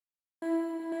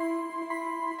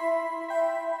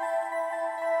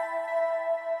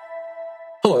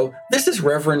Hello, this is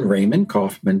Reverend Raymond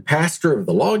Coffman, pastor of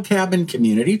the Log Cabin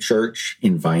Community Church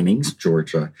in Vinings,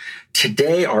 Georgia.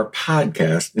 Today, our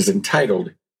podcast is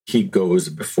entitled, He Goes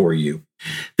Before You.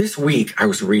 This week, I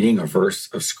was reading a verse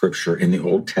of scripture in the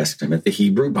Old Testament, the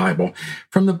Hebrew Bible,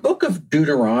 from the book of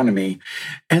Deuteronomy.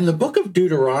 And the book of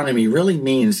Deuteronomy really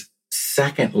means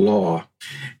second law.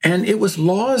 And it was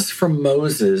laws from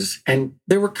Moses, and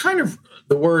they were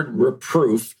the word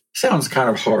reproof sounds kind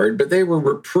of hard, but they were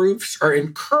reproofs or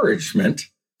encouragement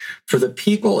for the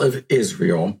people of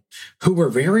Israel who were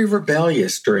very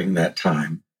rebellious during that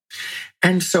time.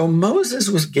 And so Moses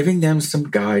was giving them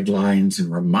some guidelines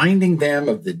and reminding them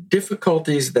of the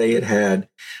difficulties they had had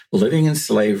living in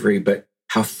slavery, but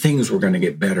how things were going to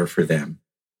get better for them.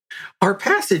 Our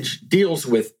passage deals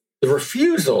with the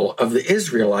refusal of the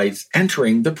Israelites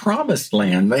entering the promised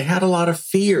land. They had a lot of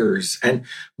fears, and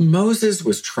Moses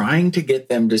was trying to get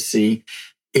them to see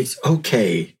it's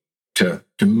okay to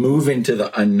move into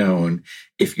the unknown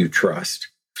if you trust.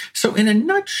 So in a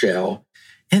nutshell,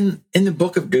 in the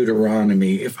book of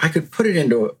Deuteronomy, if I could put it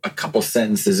into a couple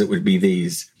sentences, it would be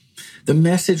these. The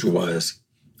message was,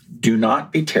 do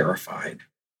not be terrified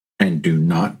and do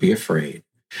not be afraid.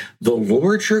 The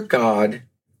Lord your God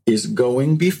is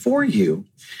going before you.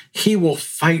 He will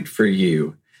fight for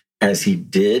you as he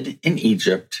did in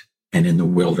Egypt and in the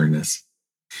wilderness.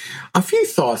 A few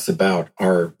thoughts about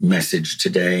our message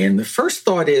today. And the first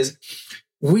thought is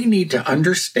we need to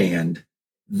understand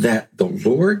that the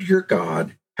Lord your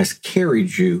God has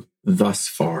carried you thus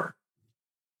far.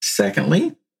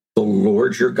 Secondly, the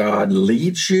Lord your God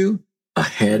leads you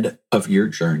ahead of your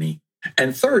journey.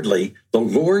 And thirdly, the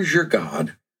Lord your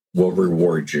God will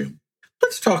reward you.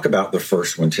 Let's talk about the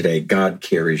first one today. God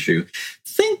carries you.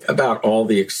 Think about all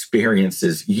the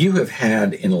experiences you have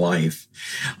had in life.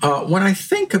 When I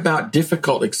think about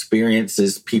difficult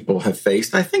experiences people have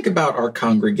faced, I think about our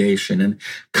congregation and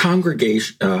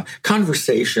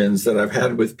conversations that I've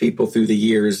had with people through the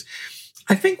years.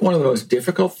 I think one of the most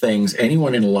difficult things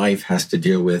anyone in life has to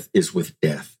deal with is with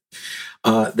death.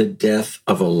 The death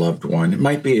of a loved one. It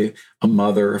might be a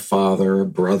mother, a father, a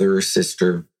brother, a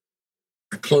sister,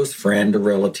 a close friend, a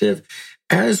relative.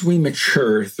 As we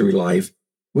mature through life,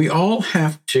 we all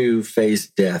have to face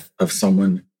death of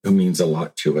someone who means a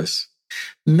lot to us.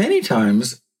 Many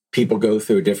times, people go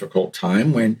through a difficult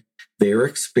time when they're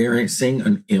experiencing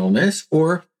an illness,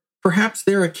 or perhaps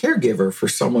they're a caregiver for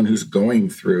someone who's going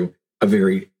through a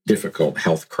very difficult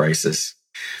health crisis.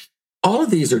 All of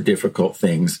these are difficult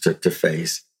things to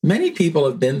face. Many people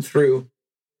have been through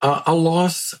a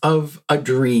loss of a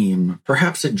dream,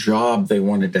 perhaps a job they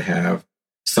wanted to have.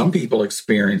 Some people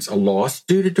experience a loss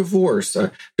due to divorce,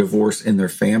 a divorce in their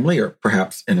family or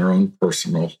perhaps in their own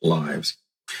personal lives.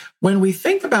 When we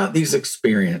think about these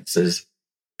experiences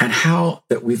and how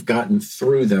that we've gotten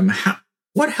through them,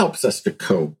 what helps us to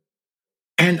cope?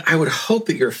 And I would hope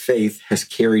that your faith has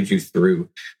carried you through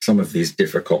some of these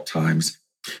difficult times.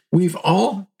 We've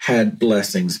all had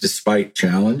blessings despite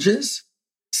challenges,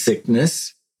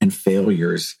 sickness, and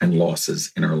failures and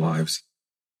losses in our lives.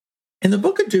 In the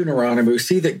book of Deuteronomy, we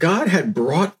see that God had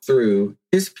brought through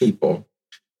his people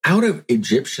out of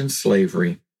Egyptian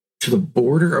slavery to the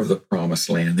border of the promised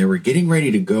land. They were getting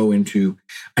ready to go into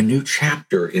a new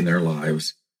chapter in their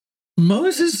lives.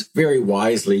 Moses very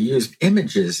wisely used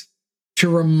images to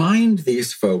remind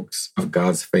these folks of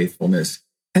God's faithfulness.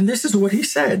 And this is what he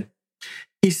said.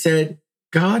 He said,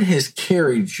 God has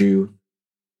carried you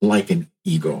like an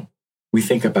eagle. We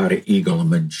think about an eagle, a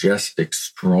majestic,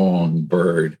 strong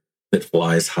bird that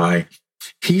flies high.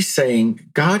 He's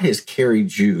saying, God has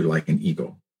carried you like an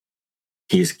eagle.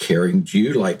 He has carried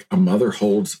you like a mother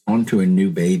holds onto a new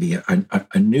baby,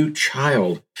 a new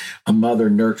child. A mother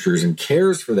nurtures and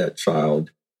cares for that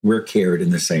child. We're cared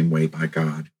in the same way by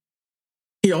God.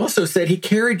 He also said he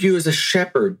carried you as a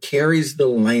shepherd carries the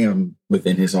lamb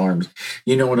within his arms.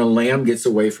 You know, when a lamb gets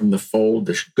away from the fold,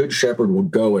 the good shepherd will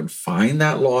go and find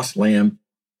that lost lamb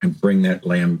and bring that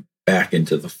lamb back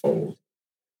into the fold.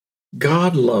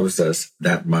 God loves us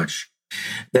that much,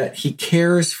 that he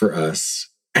cares for us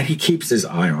and he keeps his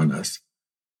eye on us.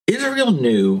 Israel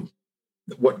knew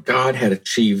what God had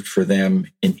achieved for them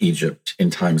in Egypt in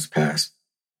times past.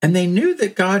 And they knew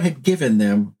that God had given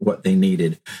them what they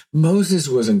needed. Moses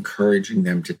was encouraging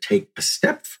them to take a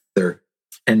step further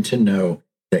and to know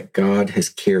that God has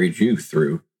carried you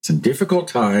through some difficult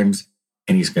times,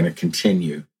 and he's going to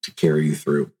continue to carry you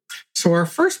through. So our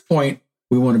first point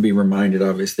we want to be reminded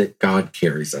of is that God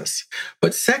carries us.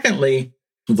 But secondly,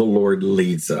 the Lord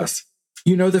leads us.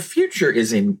 You know, the future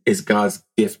is God's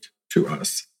gift to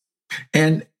us.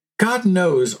 And God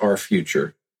knows our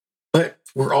future. But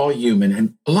We're all human.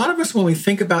 And a lot of us, when we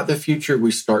think about the future,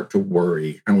 we start to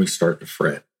worry and we start to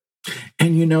fret.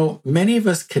 And many of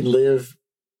us can live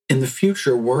in the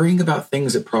future worrying about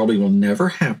things that probably will never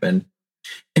happen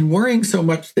and worrying so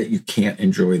much that you can't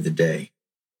enjoy the day.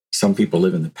 Some people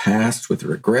live in the past with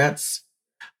regrets.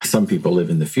 Some people live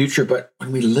in the future. But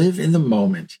when we live in the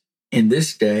moment, in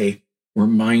this day, we're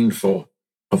mindful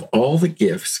of all the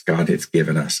gifts God has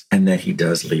given us and that he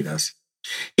does lead us.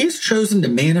 He's chosen to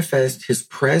manifest his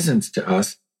presence to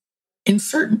us in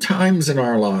certain times in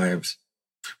our lives.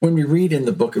 When we read in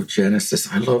the book of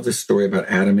Genesis, I love the story about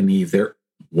Adam and Eve. They're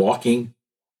walking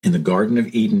in the Garden of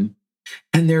Eden,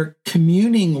 and they're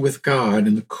communing with God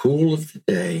in the cool of the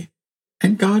day,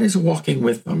 and God is walking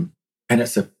with them, and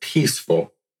it's a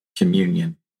peaceful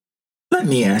communion. Let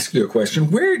me ask you a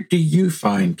question. Where do you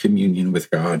find communion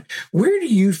with God? Where do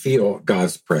you feel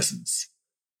God's presence?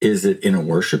 Is it in a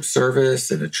worship service,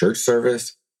 in a church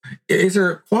service? Is there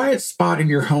a quiet spot in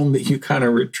your home that you kind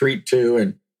of retreat to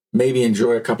and maybe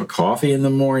enjoy a cup of coffee in the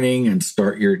morning and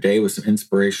start your day with some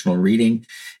inspirational reading?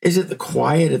 Is it the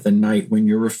quiet of the night when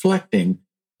you're reflecting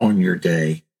on your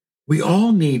day? We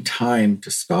all need time to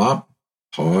stop,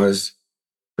 pause,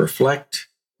 reflect,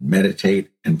 meditate,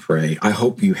 and pray. I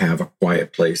hope you have a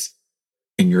quiet place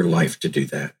in your life to do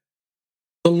that.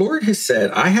 The Lord has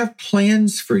said, I have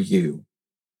plans for you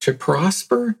to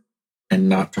prosper and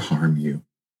not to harm you.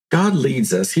 God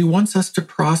leads us. He wants us to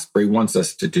prosper. He wants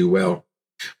us to do well.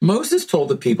 Moses told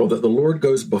the people that the Lord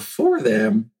goes before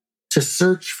them to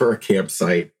search for a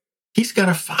campsite. He's going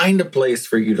to find a place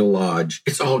for you to lodge.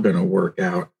 It's all going to work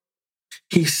out.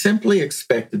 He simply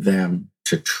expected them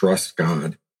to trust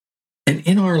God. And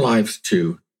in our lives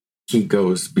too, he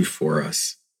goes before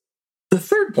us. The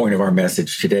third point of our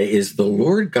message today is the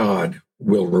Lord God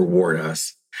will reward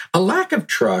us. A lack of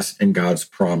trust in God's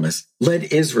promise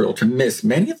led Israel to miss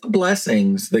many of the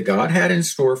blessings that God had in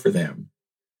store for them.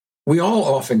 We all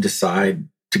often decide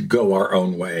to go our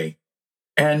own way.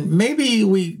 And maybe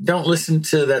we don't listen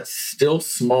to that still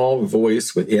small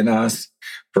voice within us.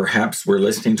 Perhaps we're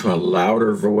listening to a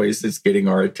louder voice that's getting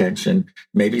our attention.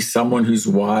 Maybe someone who's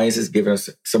wise has given us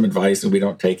some advice and we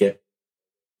don't take it.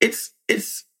 It's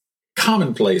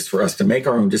commonplace for us to make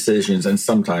our own decisions and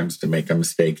sometimes to make a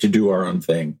mistake, to do our own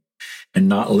thing and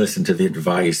not listen to the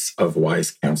advice of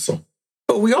wise counsel.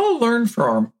 But we all learn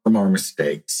from our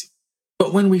mistakes.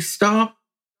 But when we stop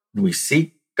and we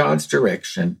seek God's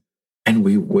direction and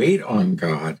we wait on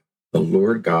God, the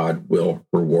Lord God will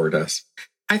reward us.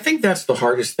 I think that's the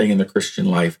hardest thing in the Christian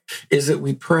life is that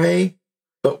we pray,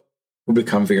 but we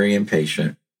become very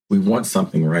impatient. We want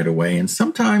something right away. And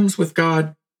sometimes with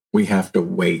God, we have to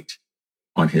wait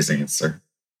on his answer.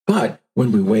 But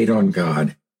when we wait on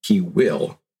God, he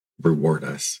will reward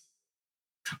us.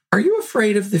 Are you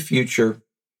afraid of the future?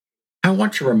 I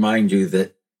want to remind you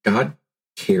that God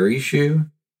carries you,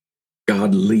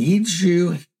 God leads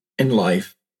you in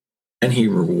life, and he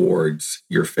rewards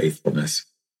your faithfulness.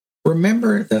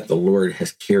 Remember that the Lord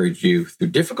has carried you through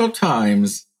difficult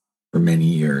times for many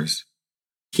years.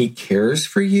 He cares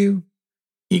for you.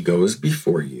 He goes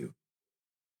before you.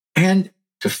 And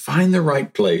to find the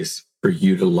right place for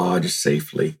you to lodge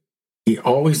safely, he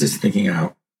always is thinking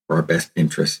out for our best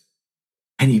interest.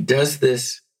 And he does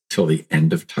this till the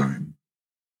end of time.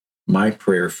 My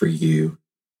prayer for you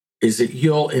is that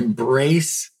you'll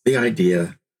embrace the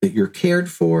idea that you're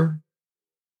cared for,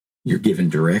 you're given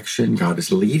direction, God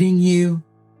is leading you,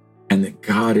 and that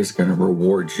God is going to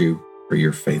reward you for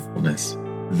your faithfulness.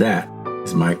 That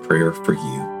is my prayer for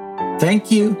you. Thank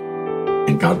you,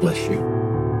 and God bless you.